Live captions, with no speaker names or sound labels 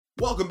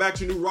Welcome back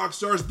to New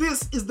Rockstars.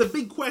 This is the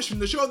big question,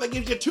 the show that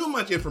gives you too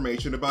much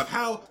information about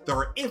how there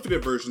are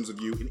infinite versions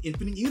of you in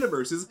infinite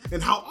universes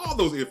and how all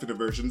those infinite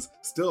versions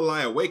still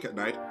lie awake at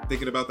night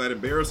thinking about that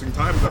embarrassing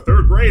time in the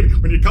 3rd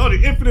grade when you called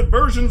it infinite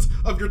versions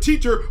of your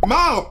teacher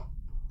Mom!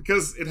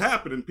 Because it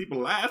happened and people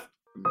laughed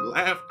and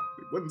laughed.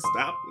 They wouldn't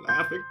stop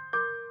laughing.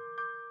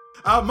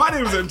 My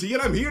name is MT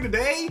and I'm here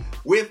today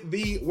with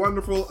the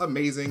wonderful,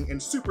 amazing, and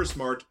super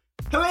smart,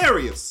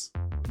 hilarious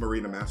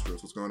Marina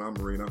Mastros. What's going on,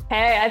 Marina?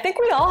 Hey, I think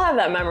we all have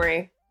that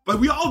memory. But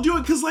we all do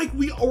it because, like,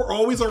 we are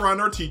always around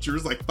our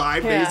teachers, like,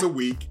 5 days a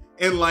week.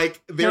 And, like,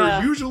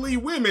 they're usually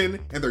women,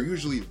 and they're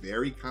usually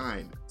very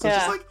kind. So it's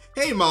just like,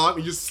 hey, Mom,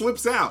 it just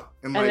slips out.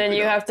 And like, then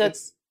you have to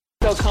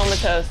go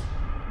comatose.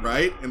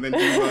 Right? And then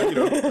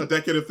do, a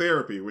decade of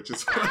therapy, which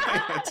is what I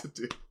had to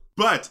do.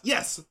 But,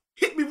 yes,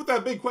 hit me with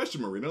that big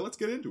question, Marina. Let's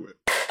get into it.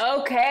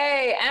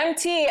 Okay,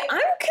 MT,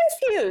 I'm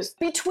confused.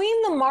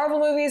 Between the Marvel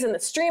movies and the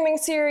streaming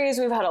series,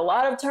 we've had a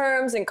lot of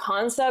terms and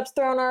concepts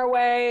thrown our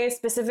way,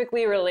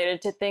 specifically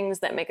related to things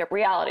that make up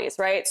realities,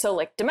 right? So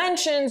like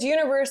dimensions,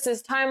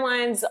 universes,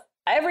 timelines,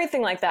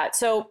 everything like that.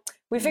 So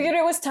we figured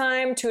it was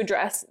time to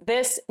address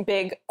this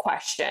big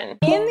question.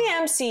 In the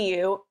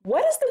MCU,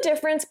 what is the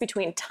difference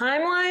between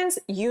timelines,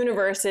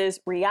 universes,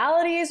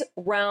 realities,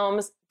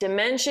 realms,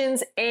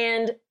 dimensions,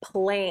 and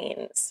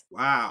planes?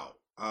 Wow.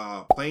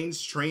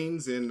 Planes,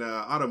 trains, and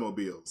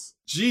automobiles.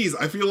 Jeez,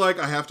 I feel like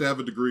I have to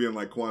have a degree in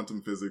like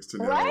quantum physics to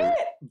know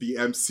the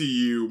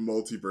MCU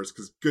multiverse,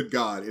 because good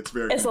God, it's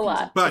very confusing. A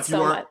lot. But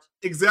you are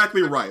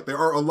exactly right. There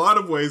are a lot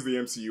of ways the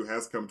MCU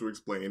has come to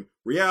explain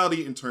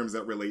reality in terms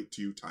that relate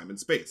to time and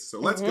space. So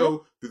let's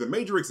go through the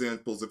major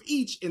examples of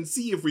each and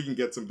see if we can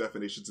get some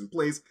definitions in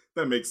place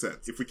that make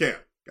sense. If we can.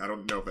 I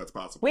don't know if that's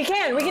possible. We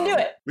can do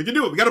it. We can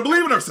do it. We gotta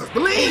believe in ourselves.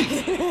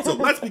 Believe! So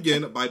let's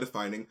begin by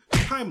defining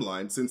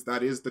timeline, since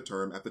that is the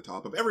term at the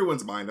top of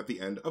everyone's mind at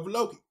the end of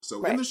Loki.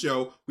 So in the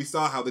show, we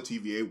saw how the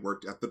TVA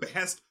worked at the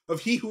behest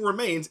of He Who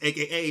Remains,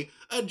 aka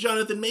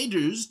Jonathan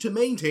Majors, to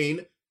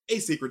maintain a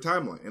secret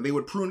timeline. And they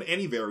would prune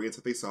any variants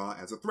that they saw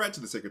as a threat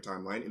to the secret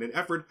timeline in an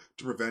effort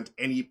to prevent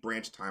any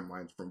branch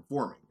timelines from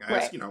forming.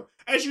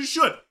 As you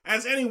should,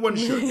 as anyone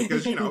should,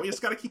 because, you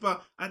just gotta keep a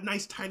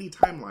nice tiny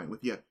timeline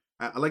with you.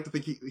 I like to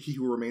think he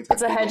Who Remains.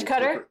 It's a hedge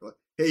cutter?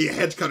 Hey,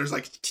 hedge cutter's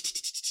like...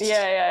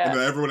 Yeah. And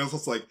then everyone else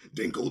is like,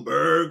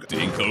 Dinkelberg.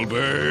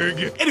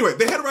 Anyway,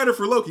 the head writer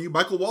for Loki,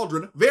 Michael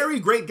Waldron, very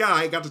great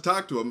guy, got to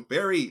talk to him.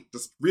 Very,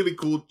 just really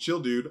cool,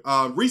 chill dude.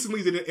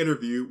 Recently did an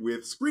interview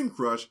with Screen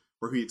Crush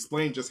where he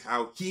explained just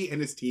how he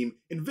and his team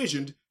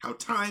envisioned how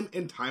time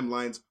and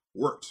timelines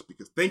worked.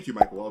 Because thank you,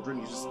 Michael Waldron.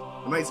 He's just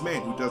a nice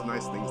man who does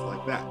nice things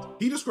like that.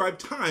 He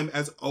described time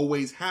as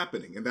always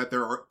happening and that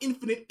there are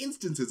infinite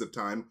instances of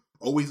time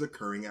always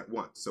occurring at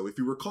once. So if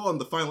you recall in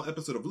the final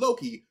episode of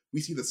Loki,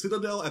 we see the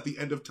Citadel at the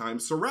end of time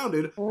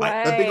surrounded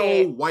by a big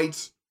old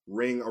white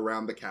ring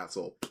around the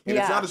castle. And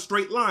it's not a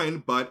straight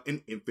line, but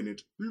an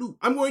infinite loop.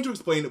 I'm going to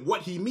explain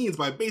what he means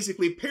by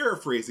basically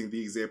paraphrasing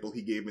the example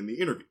he gave in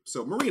the interview.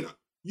 So Marina,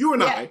 you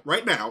and I,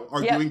 right now,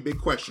 are doing Big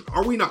Question.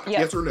 Are we not?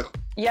 Yes or no?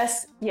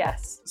 Yes.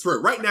 So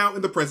right now,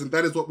 in the present,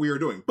 that is what we are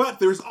doing. But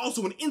there's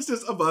also an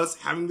instance of us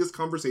having this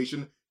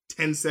conversation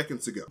 10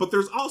 seconds ago. But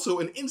there's also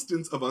an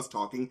instance of us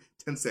talking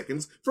 10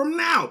 seconds from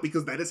now,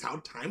 because that is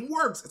how time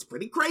works. It's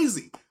pretty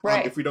crazy.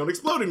 Right. If we don't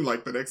explode in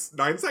like the next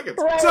 9 seconds.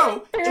 Right.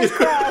 So,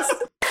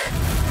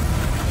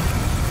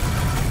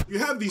 you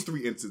have these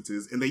 3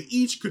 instances, and they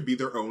each could be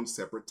their own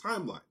separate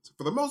timelines.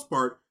 For the most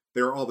part,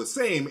 they're all the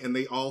same, and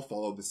they all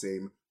follow the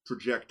same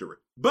trajectory.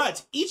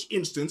 But each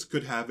instance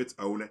could have its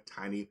own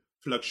tiny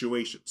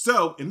fluctuation.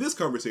 So, in this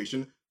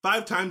conversation,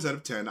 5 times out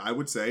of 10, I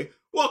would say,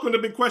 welcome to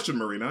Big Question,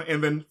 Marina.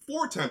 And then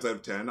 4 times out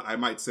of 10, I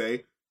might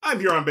say, I'm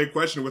here on Big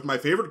Question with my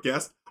favorite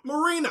guest,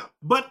 Marina.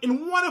 But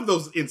in one of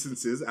those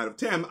instances out of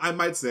 10, I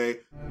might say,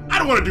 I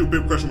don't want to do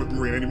Big Question with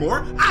Marina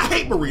anymore. I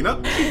hate Marina.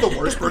 She's the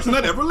worst person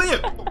that ever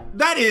lived.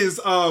 That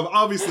is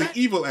obviously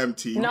evil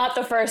MT. Not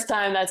the first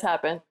time that's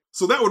happened.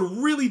 So that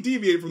would really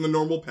deviate from the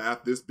normal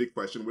path this Big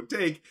Question would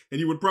take, and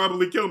you would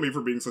probably kill me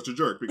for being such a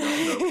jerk,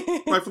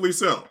 because, rightfully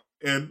so.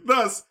 And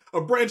thus,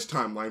 a branch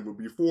timeline would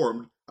be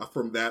formed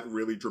from that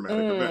really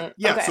dramatic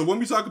event. So when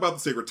we talk about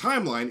the sacred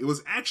timeline, it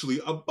was actually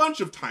a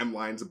bunch of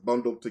timelines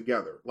bundled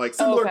together. Like,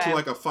 similar to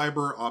like a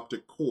fiber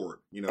optic cord,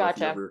 if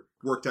you ever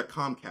worked at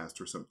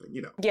Comcast or something,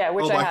 Yeah,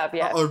 which I have,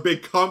 Our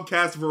big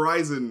Comcast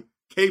Verizon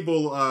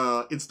cable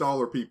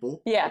installer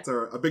people. Yeah. It's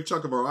a big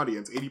chunk of our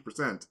audience,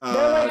 80%.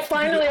 They're like,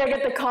 finally I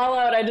get the call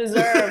out I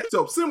deserve.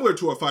 So similar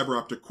to a fiber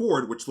optic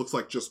cord, which looks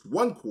like just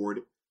one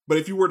cord, but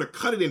if you were to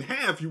cut it in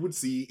half, you would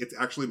see it's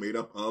actually made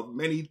up of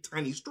many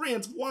tiny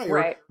strands of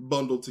wire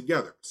bundled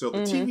together. So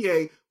the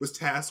TVA was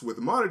tasked with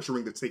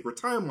monitoring the sacred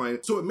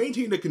timeline, so it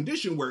maintained a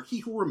condition where He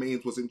Who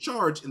Remains was in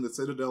charge in the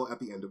Citadel at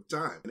the end of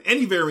time. And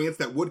any variants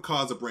that would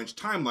cause a branch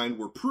timeline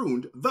were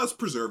pruned, thus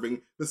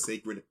preserving the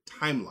sacred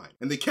timeline.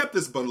 And they kept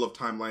this bundle of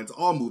timelines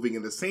all moving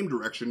in the same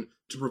direction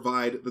to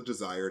provide the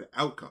desired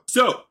outcome.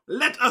 So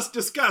let us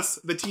discuss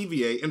the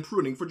TVA and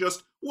pruning for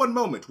just One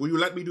moment. Will you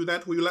let me do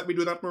that? Will you let me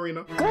do that,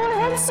 Marina? Go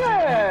ahead,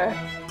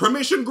 sir.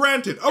 Permission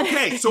granted.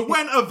 Okay, so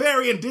when a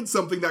variant did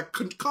something that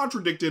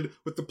contradicted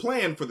with the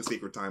plan for the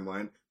sacred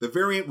timeline, the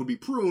variant would be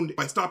pruned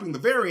by stopping the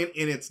variant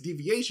in its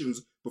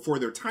deviations before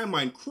their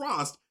timeline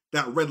crossed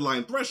that red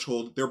line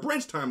threshold. Their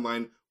branch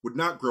timeline would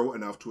not grow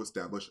enough to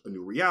establish a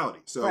new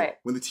reality. So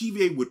when the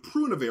TVA would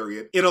prune a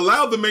variant, it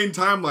allowed the main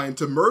timeline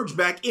to merge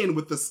back in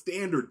with the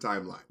standard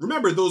timeline.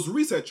 Remember, those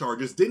reset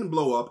charges didn't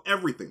blow up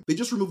everything. They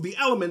just removed the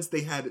elements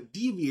they had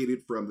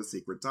deviated from the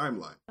sacred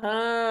timeline.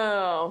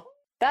 Oh,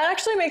 that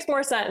actually makes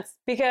more sense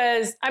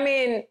because, I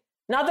mean,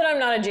 not that I'm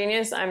not a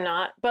genius, I'm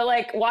not, but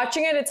like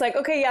watching it, it's like,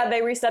 okay, yeah,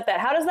 they reset that.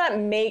 How does that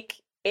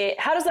make it,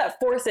 how does that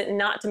force it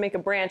not to make a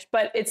branch?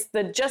 But it's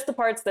just the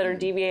parts that are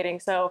deviating.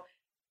 So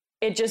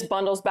it just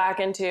bundles back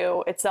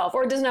into itself,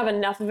 or it doesn't have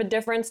enough of a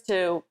difference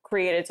to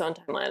create its own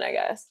timeline, I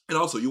guess. And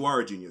also, you are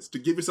a genius. To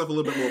give yourself a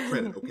little bit more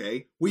credit,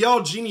 okay? We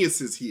all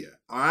geniuses here,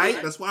 all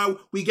right? That's why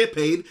we get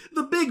paid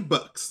the big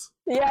bucks.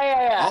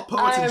 Yeah. All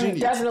poets and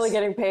geniuses. I'm definitely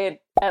getting paid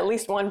at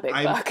least one big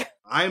buck.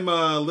 I'm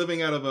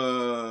living out of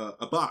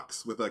a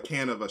box with a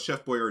can of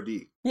Chef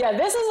Boyardee. Yeah,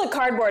 this is a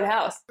cardboard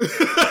house.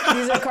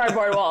 These are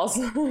cardboard walls.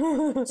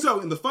 So,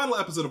 in the final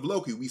episode of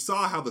Loki, we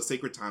saw how the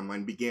sacred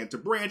timeline began to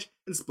branch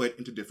and split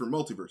into different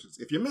multiverses.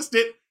 If you missed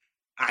it,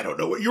 I don't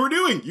know what you were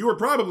doing. You were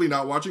probably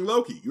not watching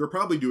Loki. You were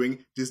probably doing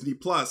Disney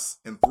Plus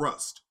and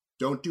Thrust.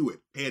 Don't do it.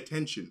 Pay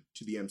attention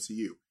to the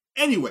MCU.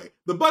 Anyway,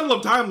 the bundle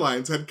of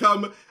timelines had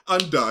come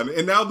undone,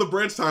 and now the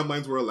branch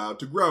timelines were allowed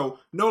to grow,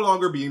 no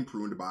longer being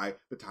pruned by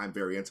the Time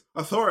Variance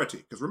Authority.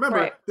 Because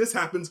remember, this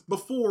happens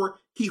before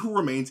He Who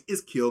Remains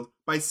is killed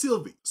by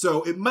Sylvie.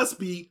 So it must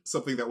be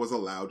something that was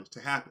allowed to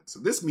happen. So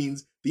this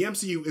means the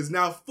MCU is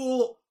now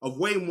full of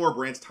way more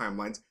branch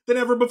timelines than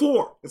ever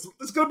before. It's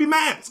going to be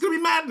mad. It's going to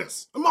be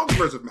madness. A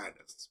multiverse of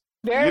madness.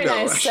 Very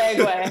nice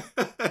segue.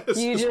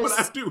 It's what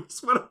I do.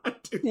 It's what I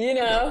do. You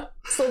know,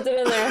 slipped it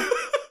in there.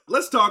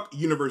 Let's talk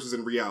universes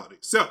and reality.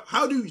 So,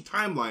 how do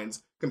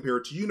timelines compare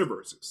to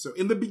universes? So,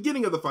 in the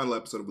beginning of the final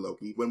episode of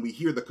Loki, when we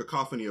hear the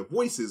cacophony of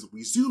voices,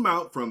 we zoom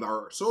out from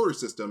our solar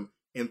system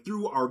and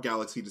through our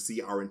galaxy to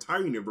see our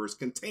entire universe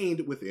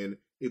contained within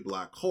a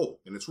black hole.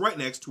 And it's right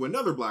next to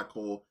another black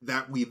hole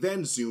that we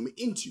then zoom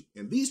into.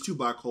 And these two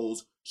black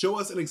holes show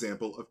us an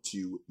example of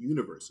two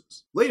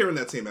universes. Later in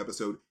that same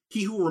episode,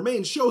 He Who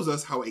Remains shows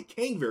us how a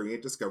Kang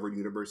variant discovered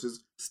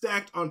universes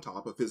stacked on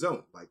top of his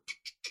own, like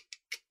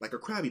a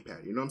Krabby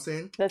Patty, you know what I'm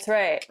saying? That's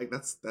right. Like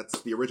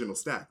that's the original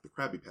stack, the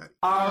Krabby Patty.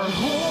 Our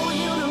whole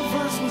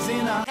universe was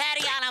in a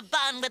patty on a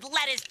bun with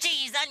lettuce,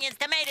 cheese, onions,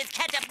 tomatoes,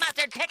 ketchup,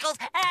 mustard, pickles,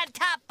 and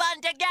top bun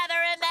together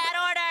in that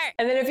order.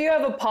 And then if you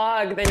have a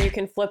Pog, then you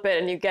can flip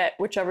it and you get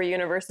whichever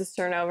universe's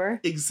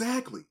turnover.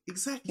 Exactly.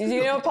 Do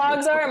you know what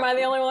Pogs are? Am I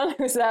the only one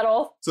who's that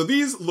old? So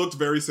these looked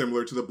very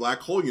similar to the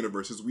black hole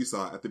universes we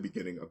saw at the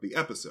beginning of the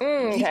episode.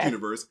 Each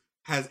universe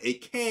has a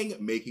Kang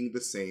making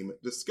the same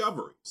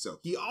discovery. So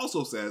he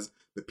also says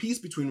the peace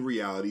between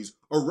realities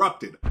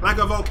erupted like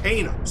a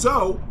volcano.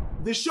 So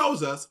this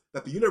shows us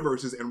that the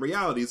universes and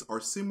realities are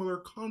similar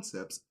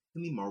concepts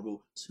in the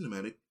Marvel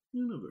Cinematic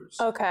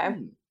Universe. Okay.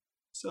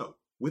 So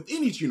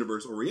within each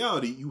universe or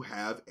reality, you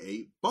have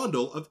a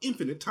bundle of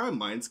infinite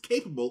timelines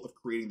capable of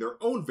creating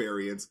their own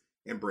variants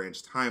and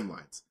branch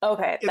timelines.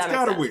 Okay, it's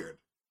kind of weird.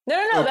 No.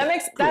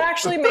 Okay, that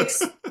actually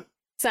makes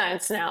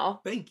sense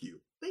now. Thank you.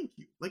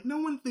 Like, no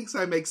one thinks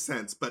I make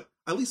sense, but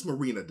at least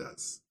Marina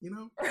does, you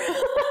know?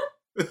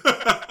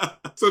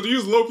 So to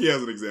use Loki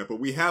as an example,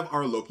 we have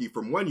our Loki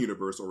from one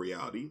universe or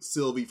reality,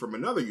 Sylvie from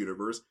another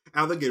universe,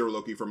 Alligator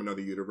Loki from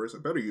another universe, a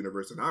better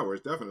universe than ours,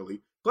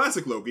 definitely,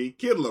 Classic Loki,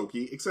 Kid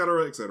Loki,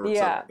 etc., etc.,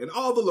 etc. And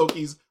all the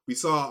Lokis we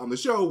saw on the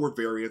show were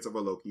variants of a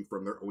Loki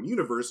from their own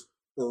universe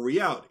or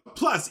reality.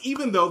 Plus,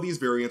 even though these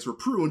variants were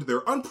pruned,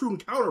 their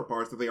unpruned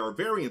counterparts that they are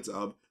variants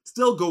of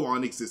still go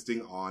on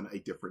existing on a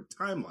different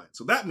timeline.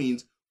 So that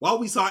means while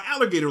we saw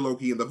Alligator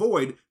Loki in the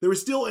Void, there is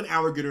still an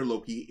Alligator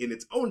Loki in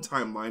its own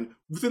timeline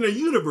within a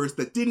universe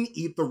that didn't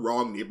eat the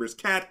wrong neighbor's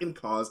cat and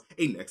cause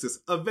a Nexus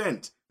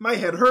event. My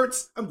head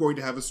hurts. I'm going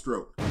to have a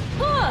stroke.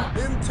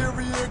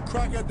 interior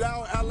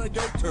crocodile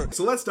alligator.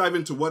 So let's dive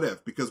into What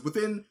If, because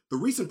within the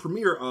recent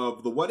premiere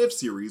of the What If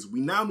series,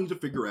 we now need to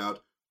figure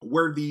out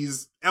where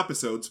these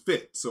episodes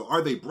fit. So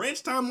are they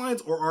branch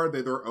timelines or are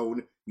they their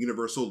own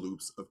universal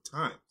loops of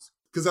times?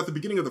 Because at the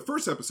beginning of the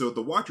first episode,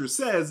 the Watcher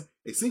says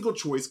a single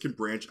choice can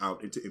branch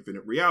out into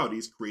infinite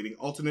realities, creating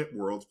alternate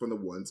worlds from the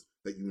ones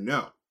that you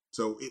know.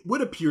 So it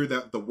would appear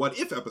that the What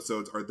If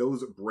episodes are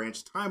those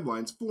branch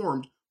timelines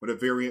formed when a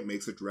variant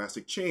makes a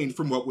drastic change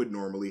from what would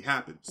normally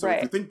happen. So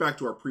if you think back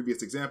to our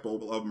previous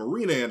example of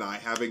Marina and I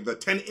having the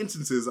 10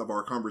 instances of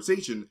our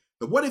conversation,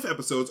 the What If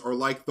episodes are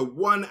like the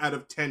 1 out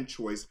of 10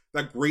 choice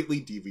that greatly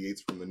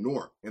deviates from the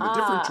norm. And the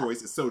different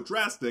choice is so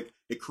drastic,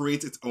 it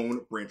creates its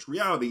own branch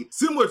reality,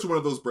 similar to one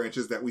of those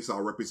branches that we saw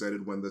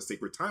represented when the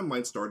sacred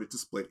timeline started to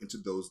split into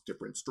those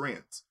different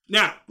strands.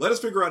 Now, let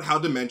us figure out how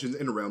dimensions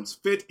and realms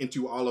fit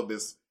into all of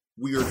this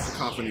weird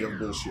cacophony of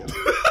bullshit.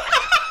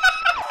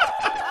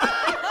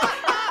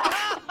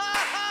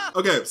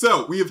 Okay,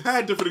 so we have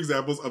had different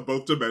examples of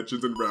both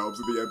dimensions and realms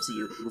in the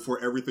MCU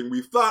before everything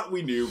we thought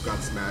we knew got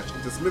smashed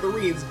into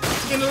smithereens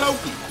in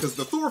Loki. Because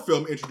the Thor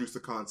film introduced the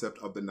concept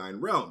of the 9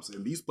 realms.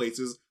 In these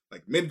places,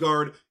 like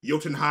Midgard,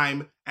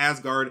 Jotunheim,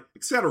 Asgard,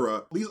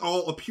 etc., these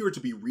all appear to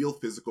be real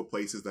physical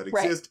places that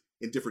exist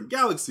in different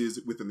galaxies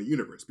within the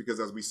universe. Because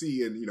as we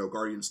see in,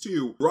 Guardians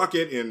 2,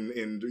 Rocket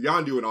and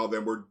Yondu and all of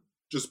them were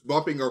just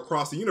bumping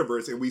across the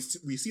universe, and we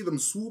see them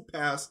swoop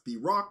past the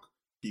rock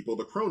people,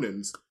 the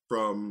Cronins,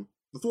 from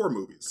the Thor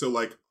movies. So,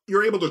 like,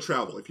 you're able to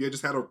travel. If you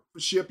just had a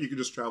ship, you could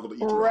just travel to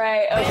each realm.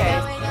 Right, okay.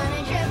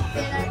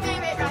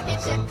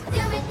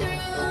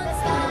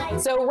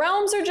 So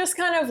realms are just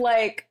kind of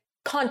like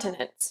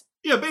continents.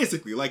 Yeah,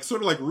 basically, like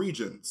sort of like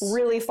regions.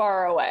 Really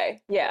far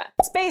away. Yeah.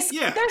 Space.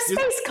 Yeah. They're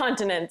space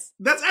continents.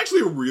 That's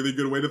actually a really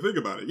good way to think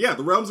about it. Yeah,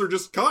 the realms are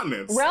just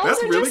continents. Realms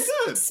That's are really just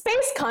good.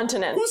 Space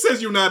continents. Who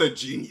says you're not a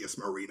genius,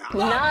 Marina?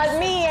 Not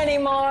me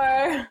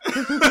anymore.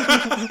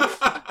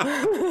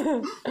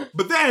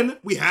 But then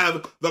we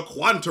have the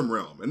quantum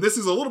realm. And this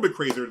is a little bit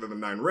crazier than the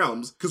 9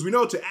 realms, because we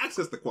know to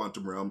access the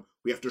quantum realm,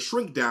 we have to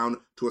shrink down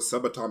to a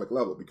subatomic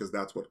level, because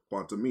that's what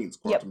quantum means.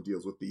 Quantum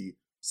deals with the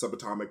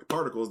subatomic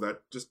particles that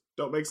just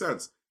don't make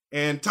sense.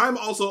 And time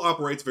also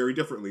operates very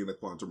differently in the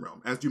quantum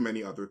realm, as do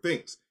many other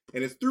things.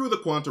 And it's through the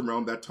quantum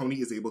realm that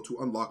Tony is able to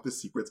unlock the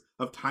secrets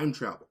of time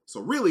travel.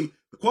 So really,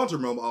 the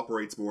quantum realm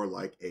operates more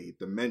like a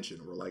dimension,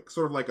 or like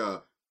sort of like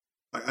a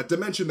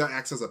dimension that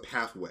acts as a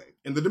pathway.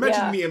 And the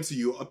dimensions in the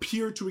MCU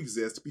appear to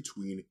exist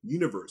between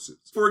universes.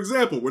 For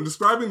example, when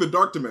describing the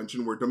dark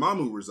dimension where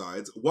Dormammu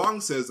resides,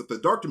 Wong says that the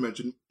dark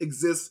dimension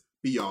exists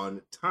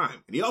beyond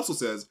time. And he also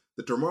says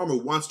that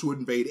Dormammu wants to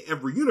invade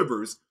every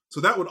universe, so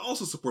that would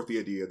also support the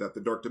idea that the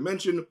dark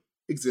dimension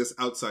exists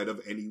outside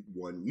of any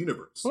one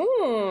universe.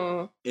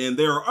 And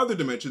there are other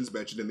dimensions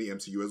mentioned in the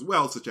MCU as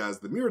well, such as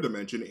the mirror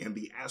dimension and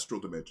the astral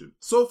dimension.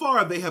 So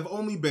far, they have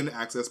only been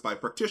accessed by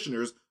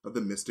practitioners of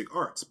the mystic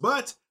arts,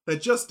 but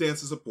that just stands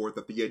to support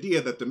that the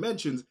idea that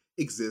dimensions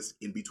exist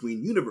in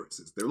between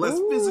universes. They're less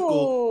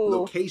physical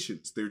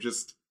locations. They're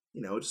just,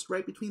 just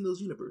right between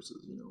those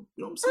universes, you know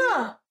what I'm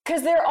saying?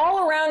 Because they're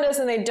all around us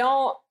and they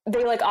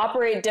like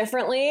operate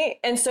differently.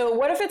 And so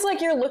what if it's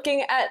like you're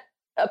looking at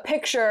a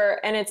picture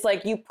and it's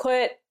like you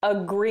put a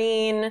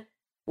green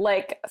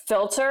like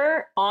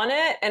filter on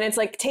it and it's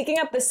like taking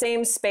up the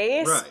same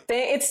space. Right.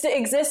 It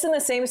exists in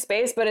the same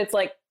space, but it's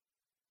like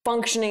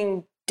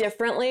functioning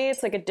differently.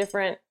 It's like a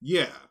different,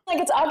 like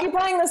it's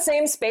occupying the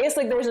same space.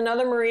 Like there's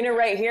another Marina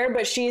right here,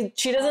 but she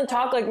doesn't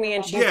talk like me,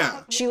 and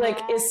she like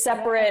is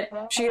separate.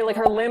 She like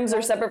her limbs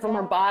are separate from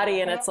her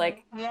body, and it's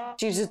like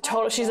she's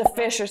a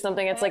fish or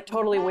something. It's like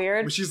totally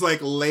weird. But she's like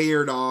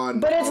layered on.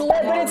 But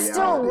it's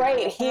still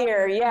right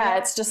here. Yeah,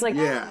 it's just like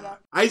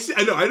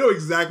I know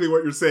exactly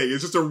what you're saying.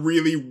 It's just a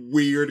really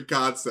weird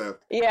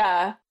concept.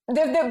 Yeah.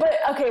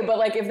 But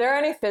like if there are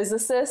any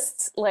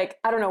physicists, like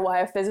I don't know why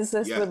a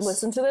physicist would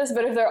listen to this,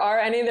 but if there are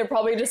any, they're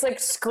probably just like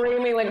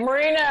screaming like,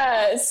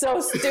 Marina, it's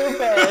so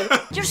stupid.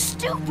 You're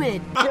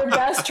stupid. Your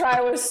best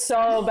try was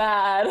so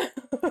bad.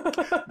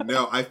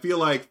 No, I feel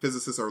like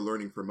physicists are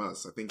learning from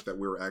us. I think that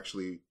we're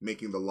actually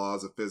making the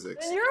laws of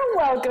physics. And you're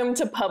welcome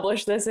to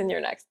publish this in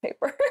your next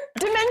paper.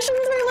 Dimensions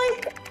are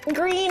like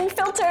green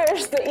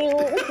filters that you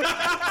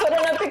put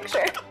in a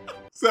picture.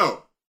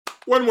 So,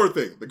 one more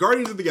thing. The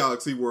Guardians of the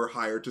Galaxy were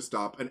hired to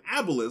stop an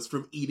Aboleth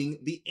from eating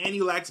the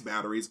Anulax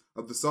batteries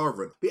of the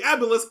Sovereign. The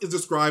Aboleth is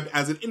described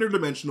as an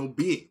interdimensional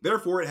being.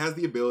 Therefore, it has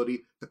the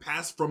ability to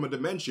pass from a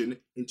dimension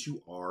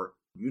into our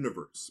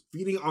universe,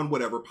 feeding on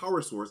whatever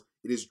power source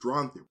it is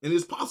drawn through. And it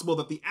is possible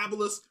that the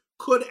Aboleth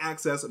could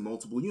access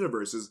multiple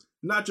universes,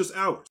 not just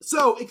ours.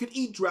 So, it could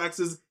eat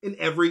Draxes in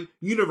every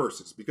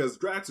universe, because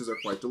Draxes are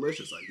quite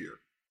delicious, I hear.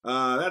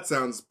 That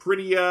sounds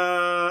pretty,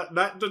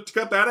 not to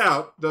cut that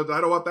out. I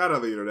don't want that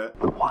on the internet.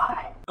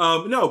 Why?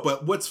 No,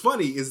 but what's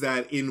funny is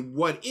that in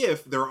What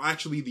If, there are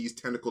actually these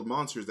tentacled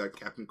monsters that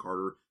Captain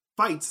Carter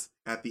fights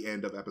at the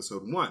end of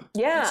episode 1.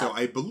 Yeah. And so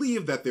I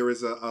believe that there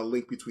is a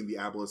link between the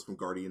Aboleths from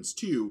Guardians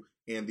 2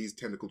 and these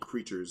tentacled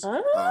creatures,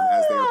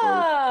 as they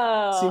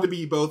are seem to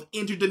be both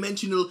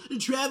interdimensional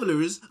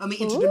travelers on the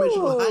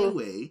interdimensional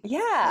highway.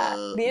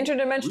 Yeah, the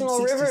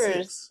interdimensional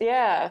rivers.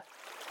 Yeah.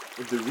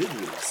 The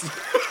rivers.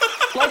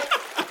 Like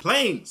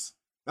planes.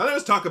 Now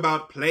let's talk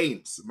about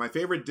planes. My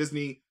favorite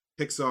Disney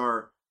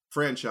Pixar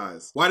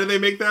franchise. Why did they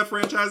make that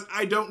franchise?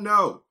 I don't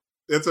know.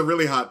 It's a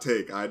really hot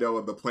take. I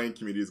know the plane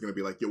community is going to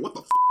be like, yo, what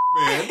the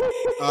man?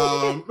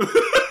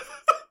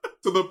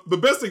 So the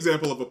best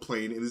example of a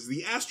plane is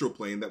the astral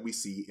plane that we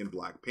see in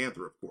Black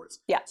Panther, of course.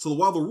 Yeah. So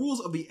while the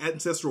rules of the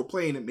ancestral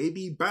plane may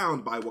be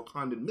bound by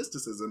Wakandan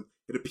mysticism,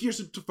 it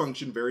appears to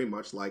function very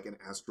much like an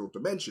astral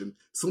dimension,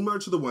 similar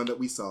to the one that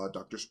we saw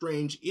Doctor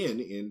Strange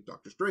in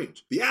Doctor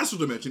Strange. The astral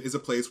dimension is a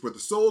place where the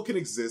soul can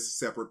exist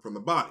separate from the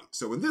body.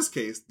 So in this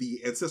case,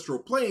 the ancestral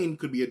plane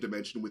could be a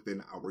dimension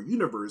within our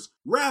universe,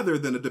 rather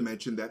than a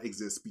dimension that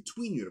exists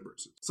between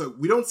universes. So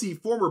we don't see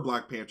former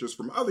Black Panthers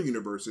from other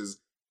universes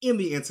in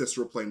the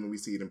ancestral plane when we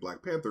see it in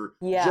Black Panther,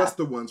 just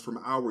the ones from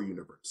our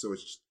universe. So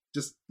it's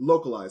just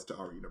localized to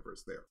our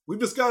universe there. We've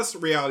discussed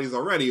realities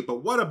already,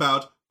 but what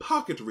about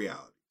pocket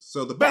realities?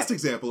 So the best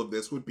example of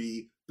this would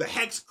be the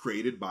hex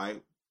created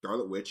by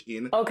Scarlet Witch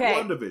in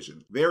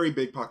WandaVision. Very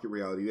big pocket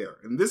reality there.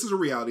 And this is a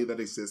reality that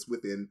exists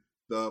within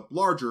the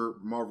larger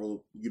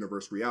Marvel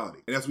Universe reality.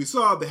 And as we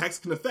saw, the hex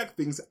can affect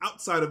things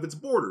outside of its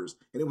borders,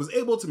 and it was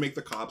able to make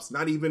the cops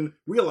not even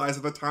realize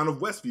that the town of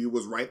Westview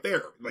was right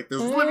there. Like,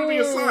 there's literally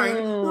a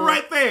sign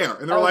right there.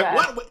 And they're like,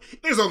 what?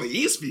 There's only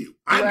Eastview.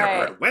 I've never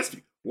heard of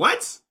Westview.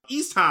 What?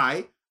 East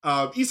High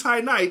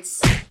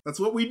Nights, that's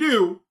what we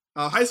do.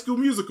 High School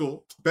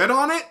Musical. Bet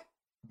on it?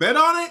 Bet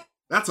on it?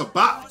 That's a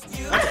bop. That's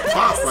a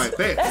bop right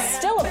there. That's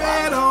still a bop.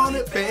 Bet on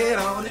it, bet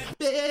on it,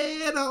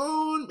 bet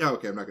on... Oh,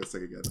 okay, I'm not going to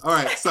sing again. All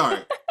right, sorry.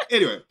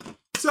 Anyway,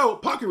 so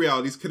pocket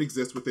realities can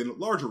exist within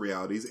larger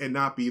realities and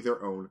not be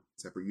their own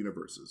separate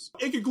universes.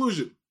 In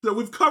conclusion, so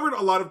we've covered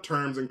a lot of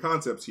terms and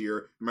concepts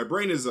here. My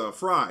brain is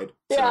fried,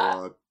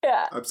 so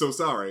I'm so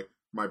sorry.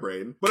 My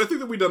brain. But I think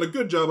that we've done a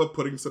good job of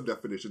putting some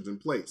definitions in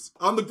place.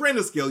 On the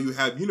grander scale, you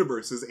have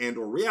universes and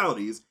or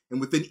realities,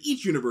 and within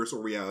each universe or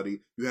reality,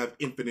 you have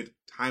infinite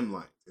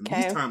timelines. And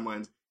these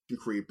timelines can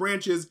create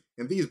branches,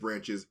 and these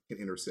branches can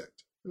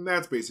intersect. And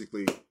that's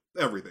basically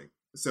everything.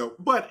 So,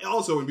 but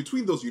also in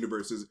between those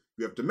universes,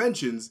 you have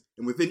dimensions,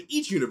 and within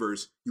each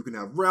universe, you can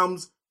have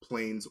realms,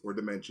 planes, or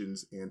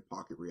dimensions, and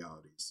pocket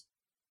realities.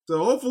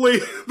 So hopefully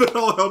that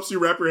all helps you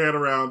wrap your head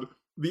around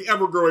the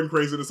ever-growing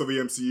craziness of the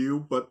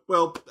MCU, but,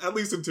 well, at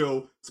least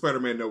until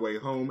Spider-Man No Way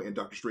Home and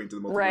Doctor Strange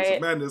in the Multiverse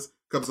of Madness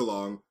comes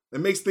along,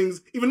 and makes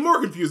things even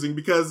more confusing,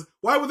 because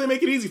why would they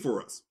make it easy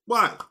for us?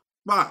 Why?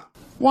 Why?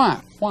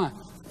 Why? Why?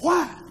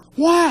 Why?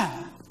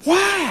 Why?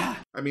 Why?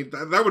 I mean,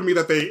 that would mean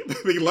that they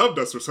loved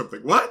us or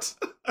something. What?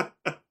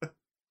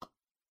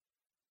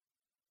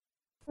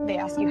 They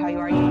ask you how you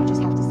are, you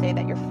just have to say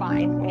that you're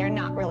fine when you're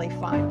not really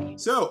fine.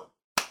 So,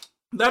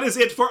 that is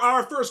it for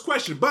our first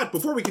question. But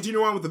before we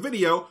continue on with the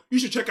video, you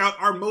should check out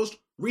our most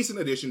recent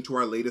addition to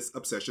our latest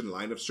Obsession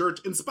line of shirt,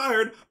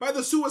 inspired by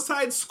the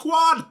Suicide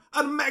Squad,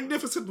 a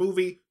magnificent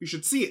movie. You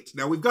should see it.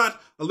 Now, we've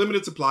got a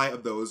limited supply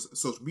of those,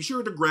 so be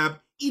sure to grab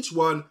each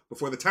one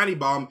before the tiny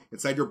bomb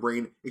inside your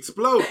brain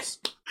explodes.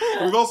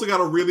 We've also got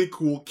a really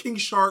cool King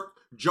Shark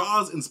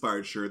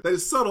Jaws-inspired shirt that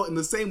is subtle in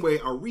the same way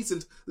our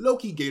recent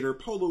Loki Gator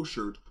polo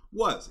shirt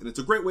was. And it's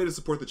a great way to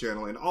support the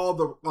channel and all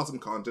the awesome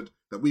content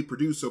that we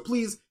produce. So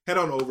please head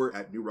on over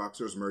at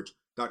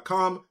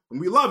newrockstarsmerch.com, and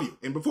we love you.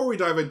 And before we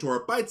dive into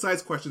our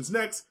bite-sized questions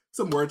next,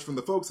 some words from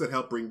the folks that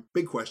help bring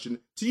Big Question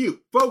to you.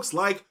 Folks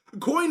like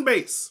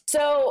Coinbase.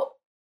 So,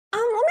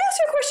 let me ask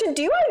you a question.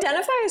 Do you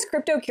identify as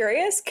crypto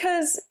curious?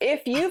 Because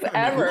if you've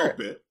ever... A little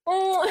bit.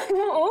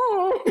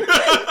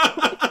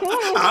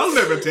 I'll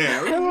never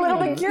tell. I'm a little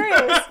bit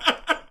curious.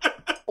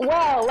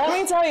 Well, let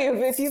me tell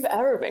you, if you've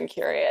ever been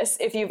curious,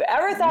 if you've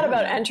ever thought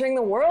about entering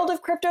the world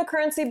of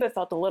cryptocurrency but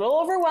felt a little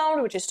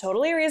overwhelmed, which is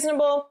totally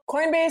reasonable,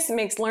 Coinbase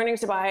makes learning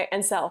to buy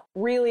and sell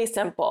really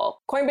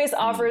simple. Coinbase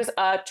offers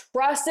a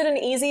trusted and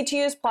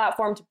easy-to-use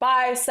platform to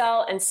buy,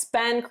 sell, and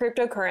spend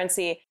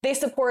cryptocurrency. They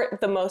support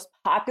the most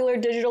popular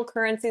digital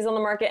currencies on the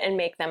market and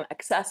make them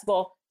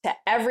accessible to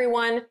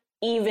everyone,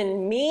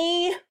 even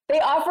me.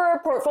 They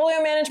offer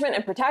portfolio management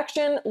and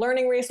protection,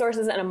 learning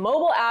resources, and a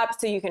mobile app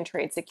so you can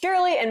trade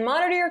securely and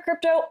monitor your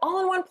crypto all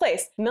in one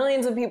place.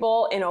 Millions of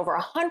people in over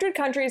 100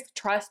 countries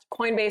trust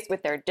Coinbase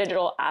with their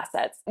digital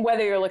assets.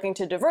 Whether you're looking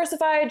to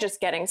diversify, just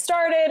getting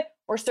started,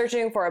 or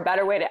searching for a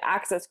better way to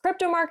access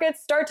crypto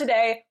markets, start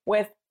today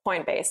with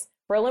Coinbase.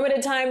 For a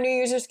limited time, new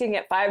users can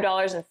get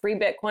 $5 in free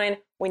Bitcoin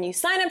when you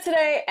sign up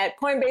today at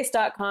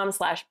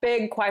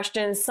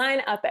coinbase.com/bigquestion.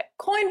 Sign up at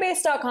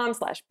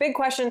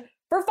coinbase.com/bigquestion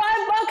for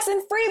 $5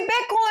 in free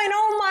Bitcoin.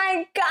 Oh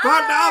my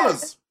God.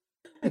 $5.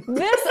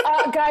 This,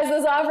 guys,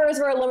 this offer is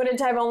for a limited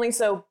time only,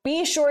 so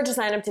be sure to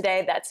sign up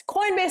today. That's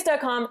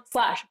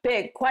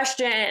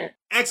coinbase.com/bigquestion.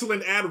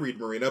 Excellent ad read,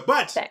 Marina.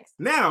 But thanks.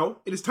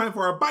 Now it is time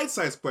for our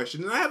bite-sized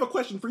question, and I have a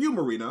question for you,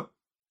 Marina.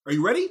 Are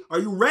you ready? Are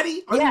you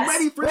ready? Are you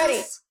ready for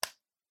this?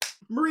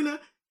 Marina,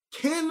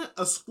 can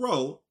a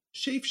Skrull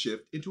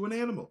shapeshift into an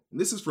animal?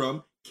 And this is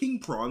from King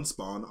Prawn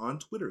Spawn on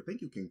Twitter.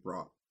 Thank you, King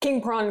Prawn. King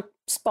Prawn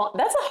Spawn.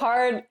 That's a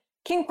hard...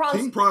 King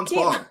Prawn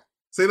Spawn.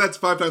 Say that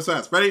 5 times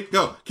fast. Ready?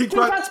 Go. King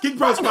Prawn Spawn.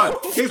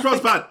 King Prawn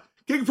Spawn.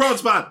 King Prawn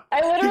Spawn.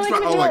 I literally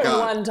could do it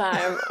one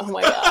time. Oh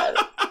my God.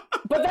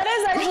 But that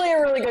is actually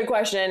a really good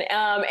question.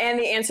 And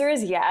the answer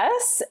is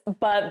yes.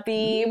 But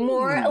the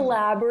more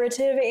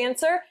elaborative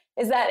answer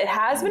is that it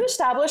has been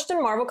established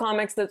in Marvel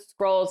Comics that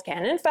Skrulls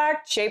can, in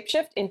fact,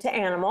 shapeshift into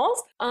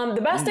animals.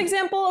 The best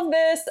example of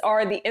this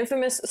are the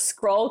infamous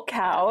Skrull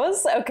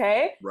cows,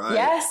 okay? Right.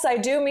 Yes, I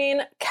do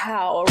mean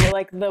cow,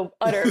 like the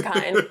udder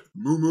kind.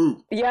 Moo moo.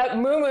 Yep,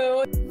 moo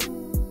moo.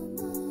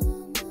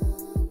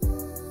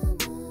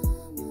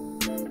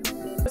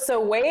 So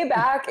way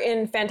back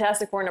in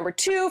Fantastic Four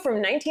 #2 from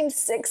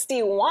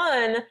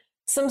 1961,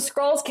 some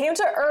Skrulls came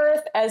to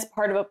Earth as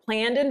part of a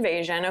planned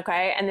invasion,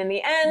 okay? And in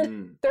the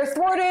end, they're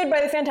thwarted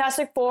by the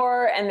Fantastic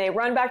Four and they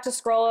run back to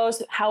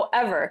Skrullos.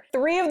 However,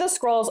 3 of the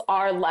Skrulls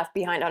are left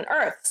behind on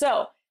Earth.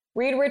 So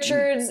Reed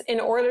Richards,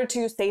 in order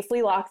to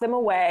safely lock them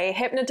away,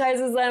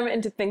 hypnotizes them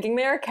into thinking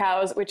they are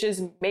cows, which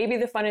is maybe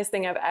the funniest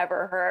thing I've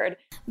ever heard.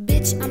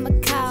 Bitch, I'm a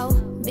cow.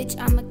 Bitch,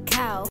 I'm a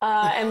cow.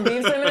 And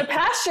leaves them in a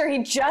pasture.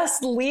 He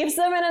just leaves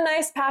them in a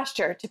nice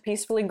pasture to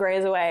peacefully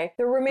graze away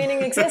their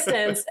remaining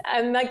existence.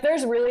 And like,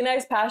 there's really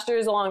nice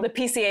pastures along the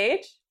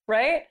PCH,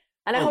 right?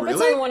 And I hope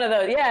it's on one of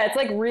those. Yeah, it's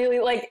like really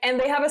like, and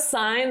they have a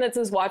sign that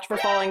says watch for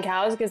falling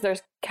cows, because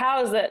there's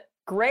cows that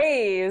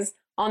graze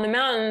on the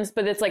mountains,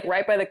 but it's like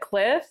right by the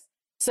cliffs.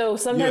 So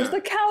sometimes the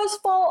cows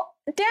fall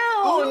down.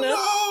 Oh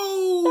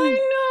no! I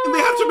know. And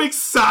they have to make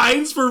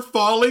signs for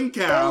falling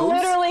cows. They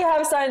literally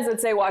have signs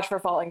that say watch for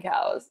falling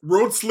cows.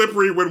 Road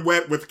slippery when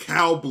wet with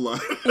cow blood.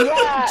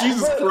 Yeah.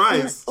 Jesus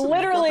Christ.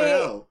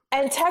 Literally.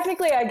 And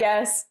technically, I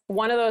guess,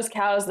 one of those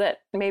cows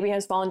that maybe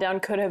has fallen down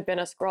could have been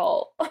a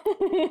scroll.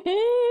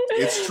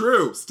 It's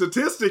true.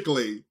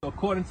 Statistically.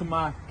 According to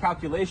my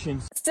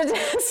calculations.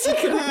 It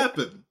can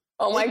happen.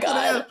 Oh my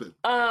God.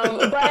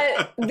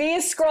 But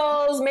these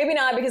scrolls, maybe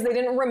not, because they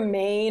didn't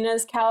remain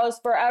as cows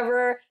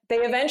forever. They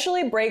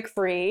eventually break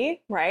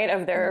free, right,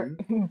 of their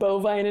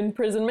bovine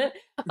imprisonment,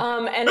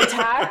 and they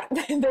attack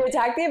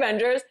the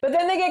Avengers, but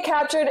then they get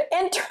captured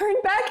and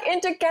turned back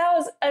into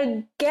cows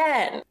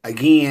again.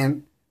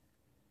 Again.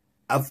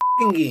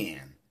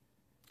 Again.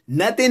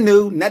 Nothing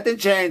new, nothing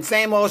changed,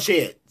 same old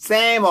shit.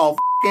 Same old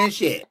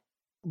shit.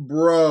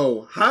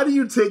 Bro, how do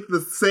you take the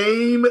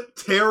same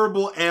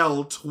terrible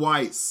L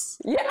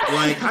twice? Yeah.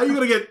 Like, how are you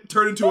gonna get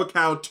turned into a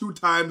cow 2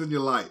 times in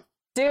your life?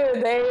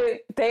 Dude,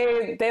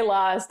 they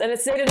lost. And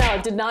it stated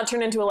out, did not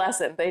turn into a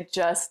lesson. They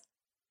just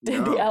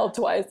did the L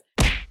twice.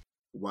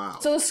 Wow.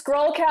 So the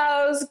Skrull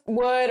cows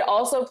would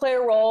also play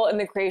a role in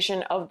the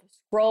creation of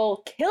the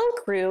Skrull Kill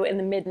Crew in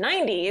the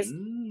mid-90s.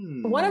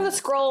 One of the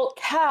Skrull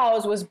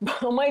cows was,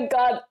 oh my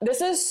God, this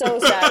is so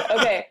sad.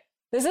 Okay,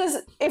 this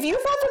is, if you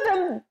thought that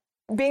them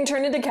being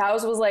turned into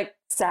cows was like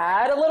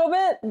sad a little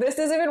bit, this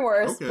is even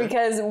worse,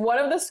 because one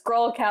of the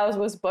Skrull cows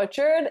was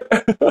butchered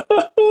and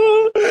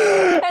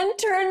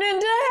turned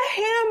into a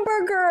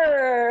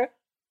hamburger.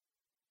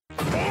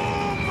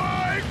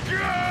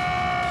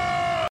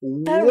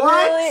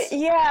 What?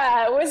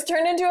 Yeah, it was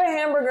turned into a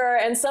hamburger,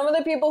 and some of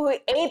the people who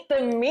ate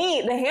the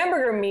meat, the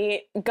hamburger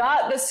meat,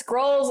 got the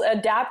Skrull's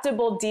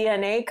adaptable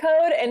DNA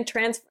code and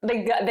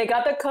they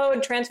got the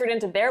code transferred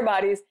into their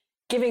bodies,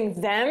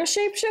 giving them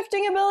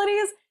shape-shifting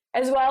abilities,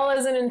 as well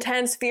as an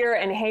intense fear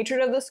and hatred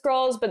of the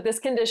Skrulls. But this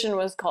condition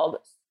was called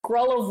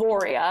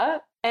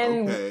Skrullivoria,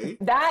 and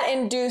that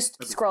induced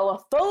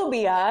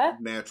Skrullophobia.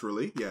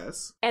 Naturally,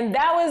 yes. And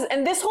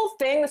this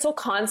whole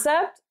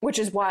concept, which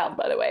is wild,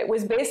 by the way,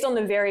 was based on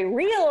the very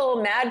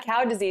real mad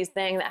cow disease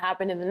thing that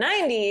happened in the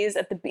 90s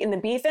in the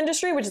beef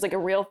industry, which is like a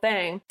real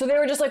thing. So they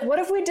were just like, what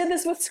if we did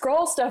this with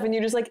Skrull stuff and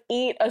you just like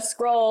eat a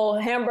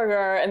Skrull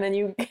hamburger and then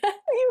you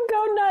you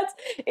go nuts?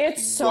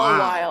 It's so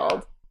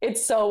wild.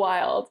 It's so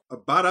wild.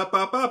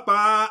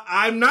 Ba-da-ba-ba-ba.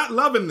 I'm not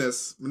loving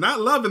this. I'm not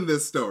loving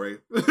this story.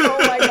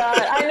 Oh my God.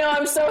 I know,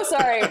 I'm so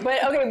sorry.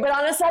 But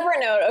on a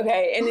separate note,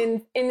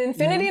 in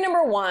Infinity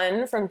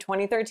 #1 from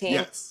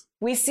 2013,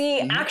 we see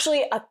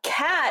actually a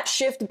cat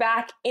shift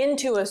back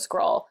into a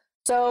Skrull.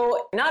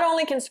 So not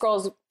only can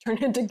Skrulls turn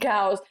into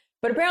cows,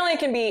 but apparently it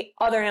can be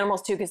other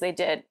animals too, because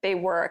they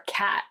were a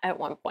cat at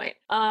one point.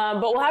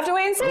 But we'll have to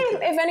wait and see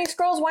if any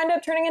Skrulls wind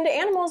up turning into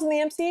animals in the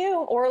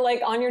MCU, or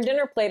like on your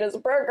dinner plate as a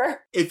burger.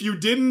 If you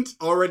didn't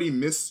already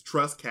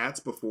mistrust cats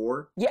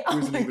before,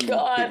 here's an even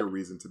bigger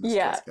reason to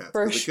mistrust cats.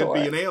 For sure. It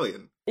could be an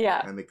alien.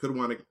 Yeah. And they could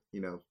want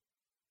to,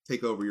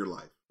 take over your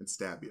life and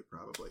stab you,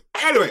 probably.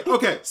 Anyway,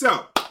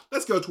 so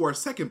let's go to our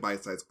second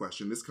bite-sized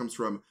question. This comes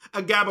from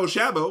a Gabo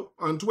Shabo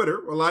on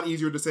Twitter. A lot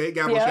easier to say.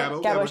 Gabo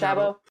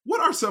Shabo. What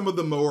are some of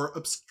the more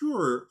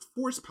obscure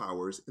force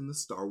powers in the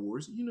Star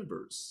Wars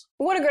universe?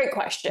 What a great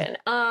question.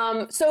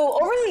 So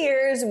over the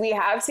years, we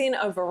have seen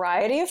a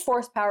variety of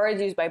force powers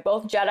used by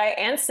both Jedi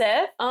and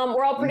Sith.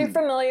 We're all pretty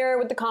familiar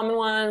with the common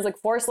ones like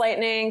force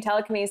lightning,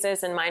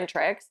 telekinesis, and mind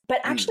tricks.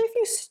 But actually, if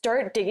you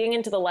start digging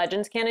into the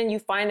Legends canon, you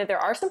find that there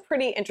are some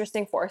pretty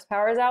interesting force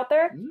powers out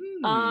there.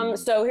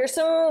 So here's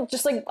some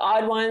just like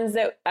odd ones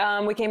that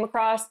we came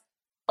across.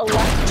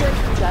 Electric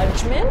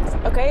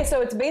Judgment. Okay,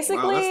 so it's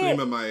basically... Wow, that's the name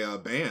of my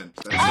band.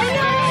 I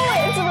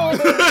know!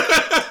 It's a really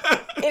good...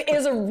 It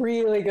is a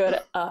really good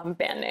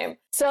band name.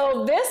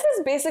 So this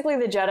is basically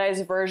the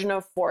Jedi's version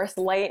of Force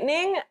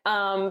Lightning,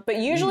 but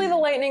usually the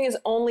lightning is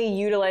only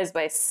utilized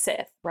by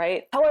Sith,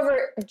 right?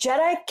 However,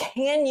 Jedi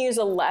can use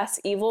a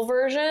less evil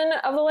version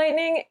of the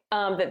lightning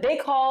that they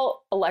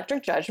call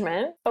Electric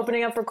Judgment,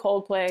 opening up for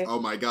Coldplay. Oh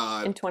my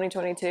God. In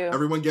 2022.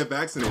 Everyone get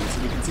vaccinated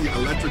so we can see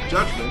Electric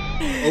Judgment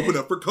open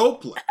up for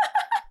Coldplay.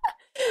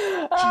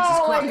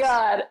 Oh my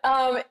God.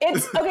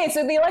 It's okay.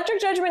 So the Electric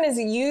Judgment is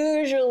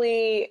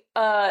usually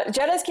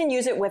Jedis can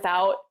use it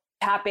without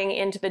tapping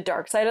into the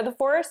dark side of the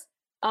Force.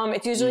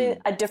 It's usually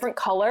a different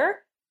color,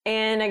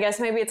 and I guess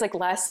maybe it's like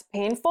less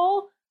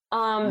painful.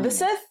 The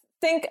Sith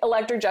think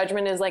Electric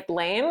Judgment is like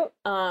lame,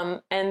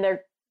 and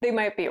they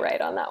might be right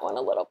on that one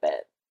a little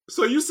bit.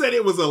 So you said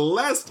it was a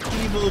less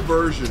evil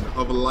version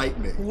of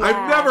lightning. Yeah.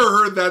 I've never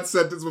heard that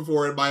sentence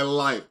before in my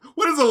life.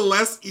 What is a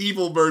less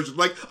evil version?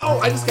 Like, oh,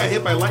 I just got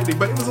hit by lightning,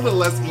 but it was a little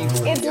less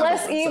evil. It's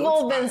less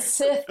evil than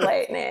Sith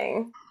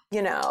lightning,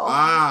 you know.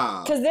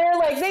 Because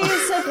they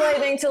use Sith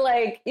lightning to,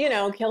 like, you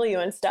know, kill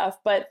you and stuff.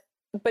 But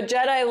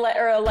Jedi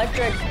or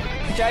electric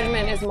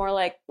judgment is more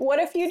like, what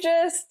if you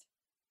just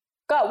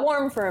got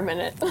warm for a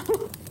minute?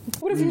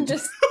 What if you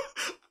just...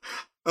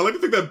 I like to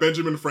think that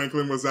Benjamin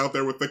Franklin was out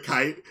there with the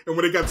kite, and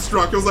when it got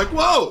struck, it was like,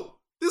 whoa,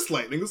 this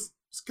lightning is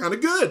kind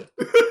of good.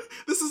 I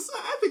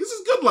think this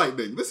is good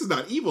lightning. This is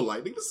not evil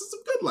lightning. This is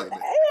some good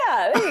lightning.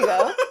 Yeah, there you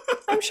go.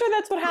 I'm sure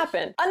that's what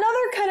happened.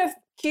 Another kind of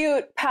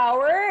cute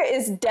power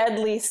is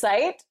Deadly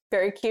Sight.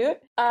 Very cute.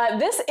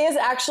 This is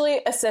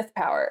actually a Sith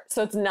power,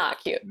 so it's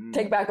not cute.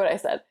 Take back what I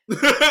said.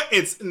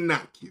 It's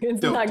not cute.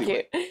 It's not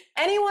cute.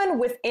 Anyone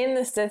within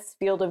the Sith's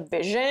field of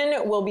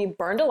vision will be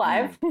burned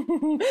alive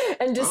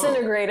and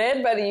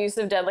disintegrated by the use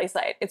of Deadly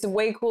Sight. It's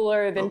way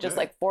cooler than just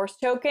like force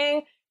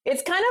choking.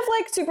 It's kind of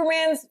like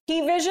Superman's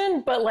key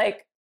vision, but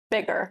like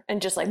bigger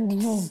and just like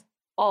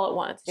all at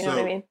once. You know what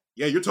I mean?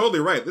 Yeah, you're totally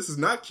right. This is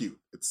not cute.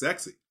 It's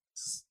sexy.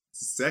 It's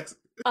sexy.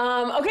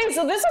 Okay,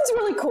 so this is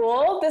really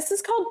cool. This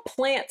is called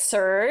Plant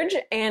Surge,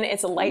 and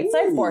it's a light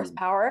side force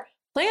power.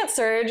 Plant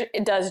Surge,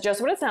 it does just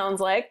what it sounds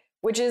like,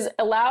 which is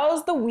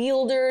allows the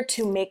wielder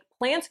to make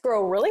plants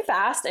grow really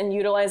fast and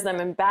utilize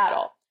them in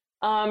battle.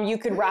 You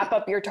could wrap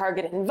up your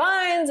target in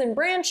vines and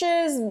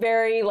branches,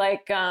 very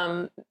like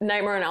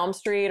Nightmare on Elm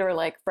Street or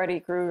like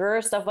Freddy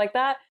Krueger, stuff like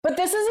that. But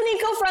this is an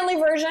eco-friendly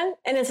version,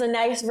 and it's a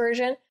nice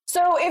version.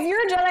 So if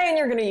you're a Jedi and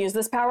you're going to use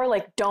this power,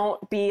 like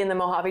don't be in the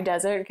Mojave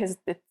Desert because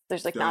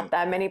there's like not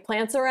that many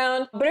plants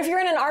around. But if you're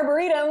in an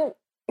arboretum,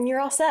 you're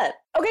all set.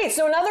 Okay,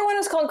 so another one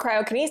is called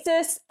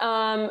cryokinesis.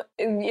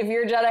 If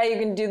you're a Jedi, you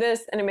can do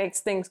this and it makes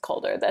things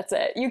colder. That's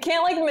it. You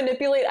can't like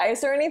manipulate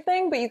ice or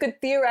anything, but you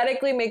could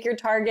theoretically make your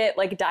target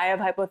like die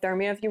of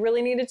hypothermia if you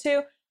really needed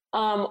to.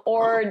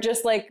 Or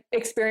just like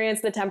experience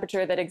the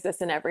temperature that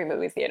exists in every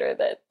movie theater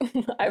that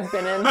I've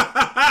been in.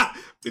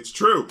 It's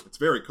true. It's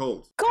very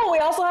cold. Cool. We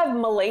also have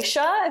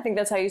Malacia. I think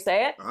that's how you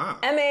say it.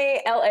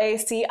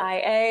 Malacia.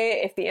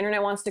 If the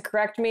internet wants to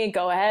correct me,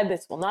 go ahead.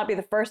 This will not be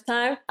the first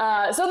time.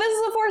 So this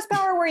is a force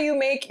power where you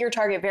make your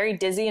target very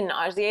dizzy and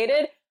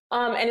nauseated.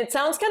 And it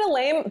sounds kind of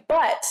lame,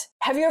 but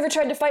have you ever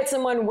tried to fight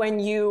someone when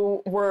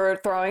you were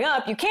throwing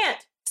up? You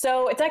can't.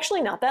 So it's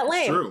actually not that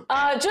lame. True.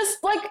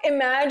 Just like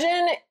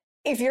imagine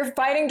if you're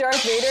fighting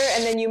Darth Vader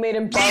and then you made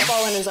him barf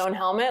all in his own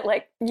helmet,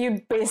 like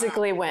you'd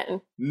basically win.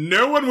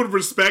 No one would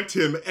respect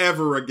him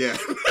ever again.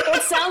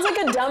 It sounds like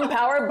a dumb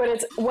power, but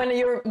it's when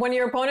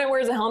your opponent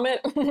wears a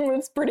helmet,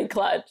 it's pretty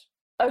clutch.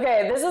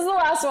 Okay, this is the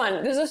last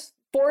one. This is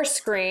Force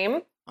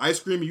Scream. I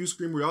scream, you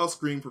scream, we all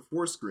scream for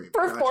Force Scream.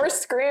 Force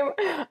Scream.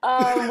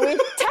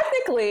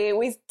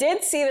 We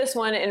did see this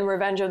one in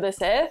Revenge of the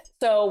Sith.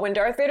 So when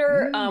Darth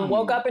Vader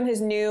woke up in his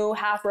new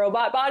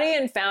half-robot body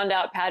and found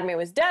out Padme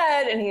was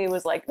dead, and he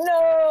was like,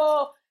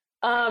 no!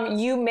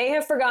 You may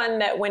have forgotten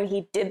that when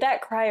he did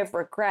that cry of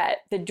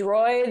regret, the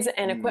droids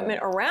and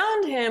equipment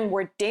around him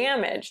were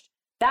damaged.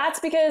 That's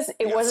because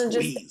it wasn't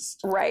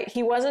squeezed.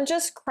 He wasn't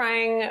just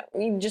crying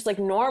just like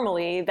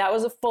normally. That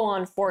was a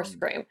full-on Force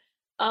Scream.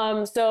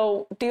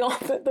 So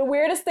the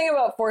weirdest thing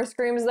about Force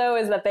Screams though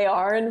is that they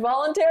are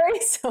involuntary,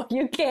 so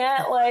you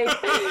can't like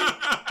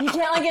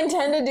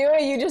intend to do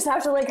it. You just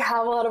have to like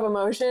have a lot of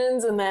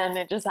emotions and then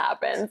it just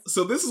happens.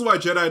 So this is why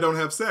Jedi don't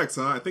have sex,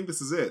 huh? I think this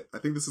is it. I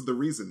think this is the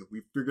reason.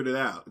 We figured it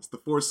out. It's the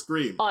Force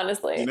Scream.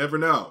 Honestly. You never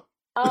know.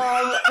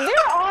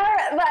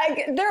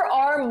 There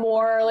are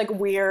more like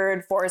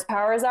weird force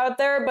powers out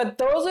there, but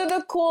those are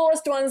the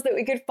coolest ones that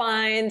we could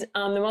find,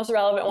 the most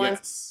relevant ones.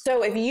 Yes.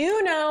 So if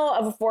you know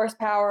of a force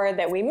power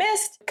that we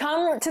missed,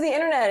 come to the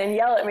internet and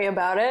yell at me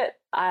about it.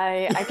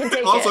 I can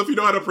take Also, it. if you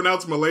know how to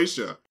pronounce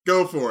Malacia,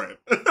 go for it.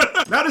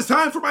 Now it's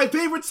time for my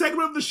favorite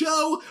segment of the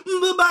show,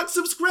 the Box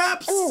of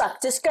Scraps.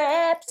 Box of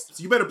Scraps.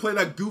 So you better play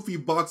that goofy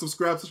Box of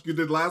Scraps that you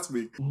did last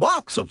week.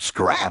 Box of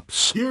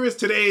Scraps. Here is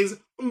today's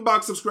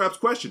Box of Scraps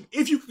question.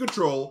 If you could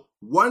control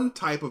one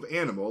type of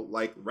animal,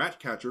 like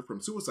Ratcatcher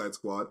from Suicide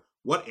Squad,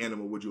 what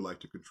animal would you like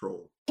to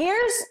control?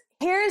 Here's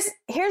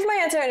my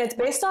answer, and it's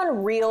based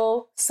on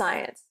real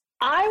science.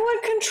 I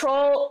would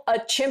control a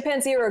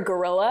chimpanzee or a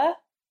gorilla,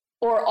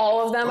 or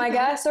all of them, I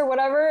guess, or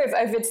whatever.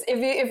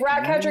 If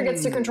Ratcatcher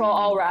gets to control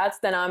all rats,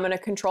 then I'm gonna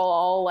control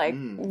all like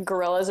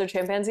gorillas or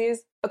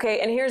chimpanzees. Okay,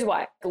 and here's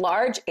why.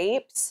 Large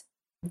apes,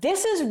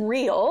 this is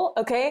real,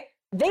 okay?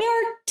 They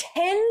are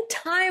 10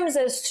 times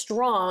as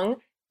strong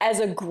as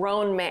a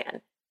grown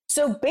man.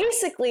 So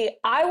basically,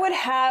 I would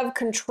have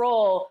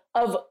control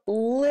of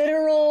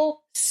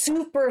literal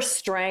super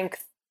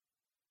strength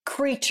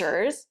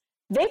creatures.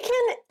 They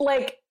can,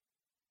 like,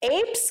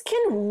 apes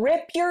can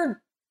rip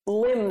your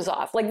limbs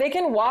off. Like, they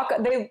can walk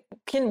up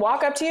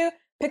to you,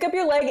 pick up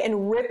your leg,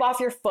 and rip off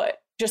your foot.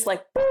 Just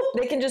like, boop,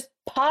 they can just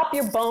pop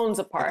your bones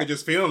apart. They're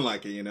just feeling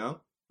like it, you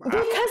know? Wow.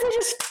 Because they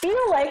just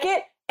feel like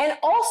it. And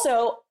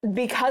also,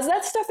 because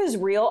that stuff is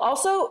real,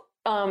 also,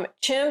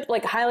 chimp,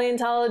 like highly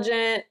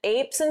intelligent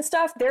apes and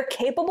stuff, they're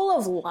capable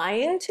of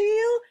lying to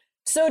you.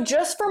 So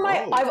just for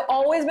I've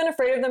always been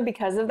afraid of them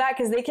because of that,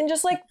 because they can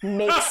just like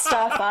make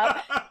stuff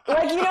up.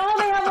 Like, you know how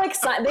they have like,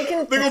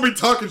 they're gonna be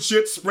talking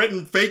shit,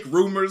 spreading fake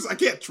rumors. I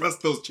can't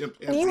trust those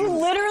chimpanzees. You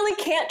literally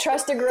can't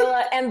trust a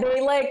gorilla, and they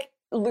like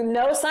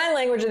know sign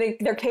language.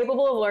 They're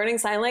capable of learning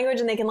sign language,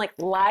 and they can like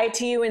lie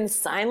to you in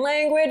sign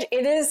language.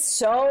 It is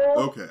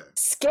so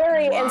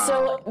scary. Wow. And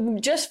so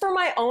just for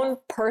my own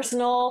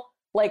personal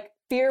like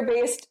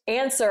fear-based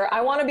answer,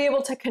 I want to be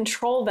able to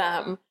control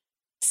them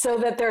so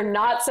that they're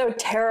not so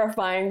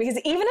terrifying. Because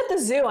even at the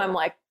zoo, I'm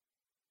like,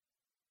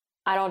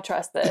 I don't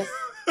trust this.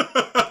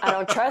 I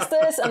don't trust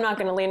this. I'm not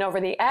going to lean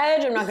over the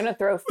edge. I'm not going to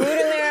throw food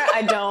in there.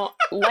 I don't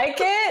like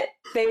it.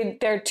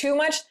 They're too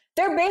much.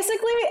 They're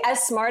basically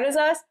as smart as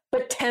us,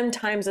 but 10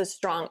 times as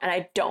strong, and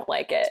I don't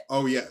like it.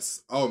 Oh,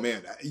 yes. Oh,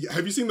 man.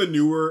 Have you seen the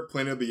newer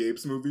Planet of the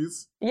Apes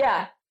movies?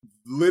 Yeah.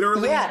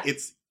 Literally,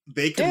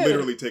 they can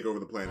literally take over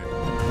the planet.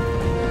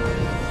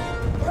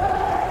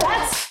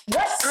 That's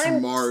what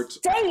smart,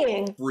 I'm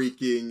saying.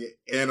 Freaking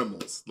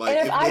animals. Like,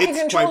 and if I could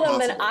control them,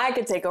 then I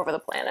could take over the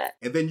planet.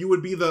 And then you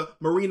would be the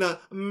Marina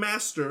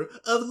master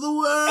of the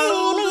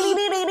world.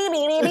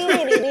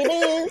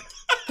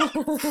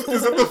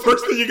 Is that the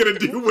first thing you're going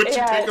to do when you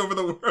take over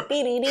the world?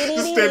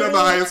 Just stand on the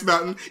highest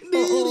mountain.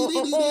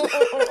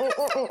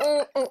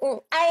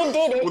 I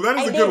did it. Well, that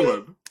is a good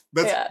one.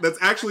 That's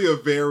actually a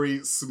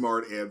very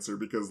smart answer,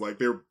 because like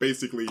they're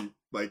basically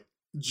like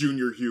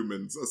junior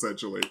humans,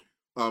 essentially.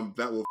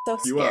 That will so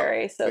you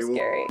scary, up. So they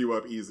scary. Will you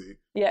up easy.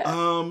 Yeah.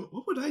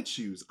 What would I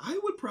choose? I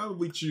would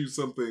probably choose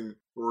something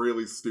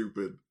really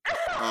stupid.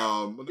 You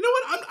know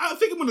what? I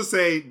think I'm gonna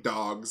say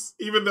dogs,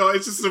 even though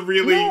it's just a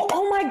really. No,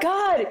 oh my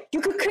god! You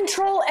could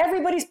control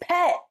everybody's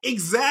pet.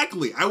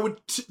 Exactly. I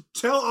would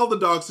tell all the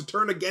dogs to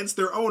turn against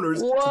their owners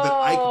so that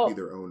I could be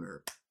their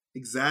owner.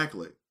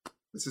 Exactly.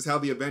 This is how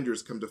the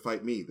Avengers come to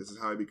fight me. This is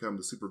how I become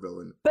the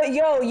supervillain. But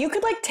you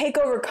could like take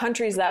over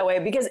countries that way,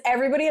 because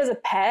everybody has a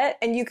pet,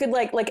 and you could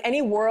like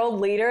any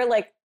world leader,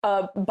 like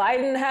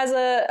Biden has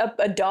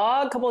a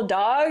dog, couple of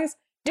dogs.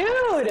 Dude!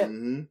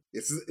 Mm-hmm.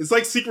 It's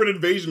like Secret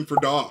Invasion for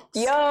dogs.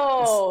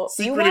 Yo!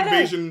 Secret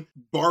Invasion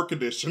Bark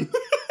Edition.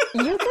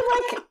 You could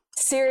like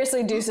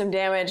seriously do some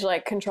damage,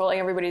 like controlling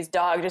everybody's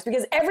dog, just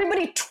because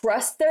everybody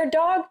trusts their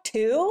dog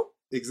too.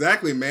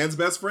 Exactly. Man's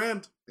best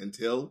friend.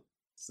 Until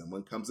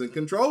someone comes and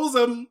controls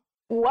them.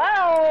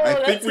 Wow,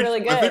 that's really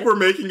good. I think we're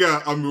making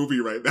a movie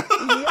right now.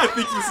 Yeah. I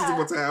think this is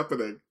what's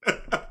happening.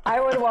 I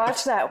would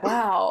watch that.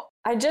 Wow.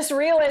 I just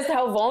realized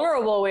how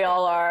vulnerable we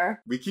all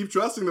are. We keep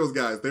trusting those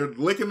guys. They're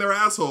licking their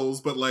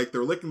assholes, but like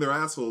they're licking their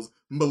assholes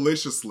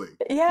maliciously.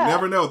 Yeah. You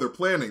never know. They're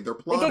planning. They're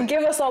plotting. They could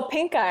give us all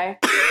pink eye.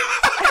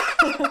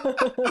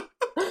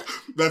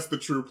 That's the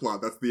true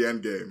plot. That's the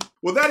end game.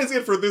 Well, that is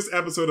it for this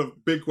episode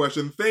of Big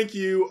Question. Thank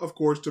you, of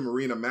course, to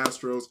Marina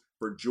Mastros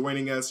for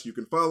joining us. You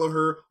can follow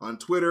her on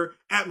Twitter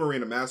at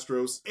Marina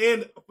Mastros.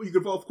 And you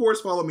can, of course,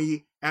 follow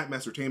me at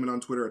Mastertainment on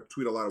Twitter. I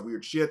tweet a lot of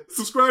weird shit.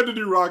 Subscribe to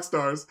New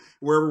Rockstars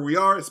wherever we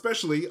are,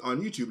 especially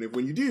on YouTube. And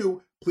when you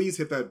do, please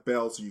hit that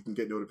bell so you can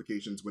get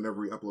notifications whenever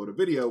we upload a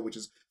video, which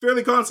is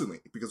fairly constantly,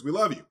 because we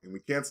love you and we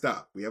can't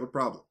stop. We have a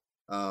problem.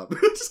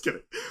 Just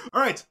kidding. All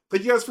right.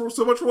 Thank you guys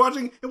so much for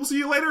watching, and we'll see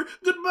you later.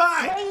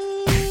 Goodbye.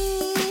 Bye.